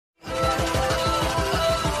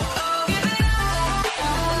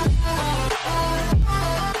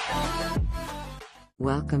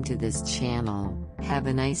Welcome to this channel. Have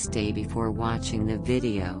a nice day. Before watching the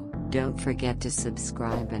video, don't forget to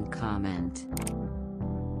subscribe and comment.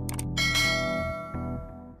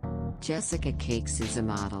 Jessica Cakes is a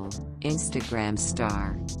model, Instagram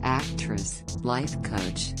star, actress, life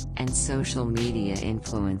coach, and social media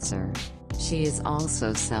influencer. She is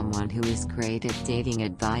also someone who is great at dating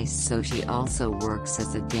advice, so she also works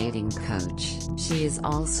as a dating coach. She is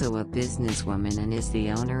also a businesswoman and is the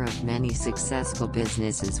owner of many successful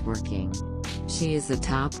businesses working. She is a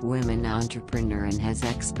top women entrepreneur and has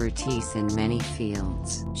expertise in many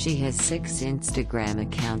fields. She has 6 Instagram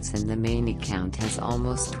accounts and the main account has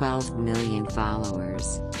almost 12 million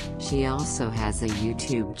followers. She also has a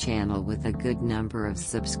YouTube channel with a good number of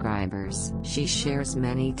subscribers. She shares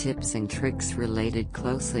many tips and tricks related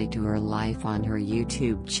closely to her life on her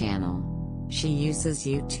YouTube channel. She uses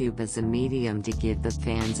YouTube as a medium to give the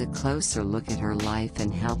fans a closer look at her life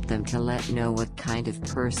and help them to know what kind of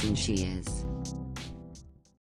person she is.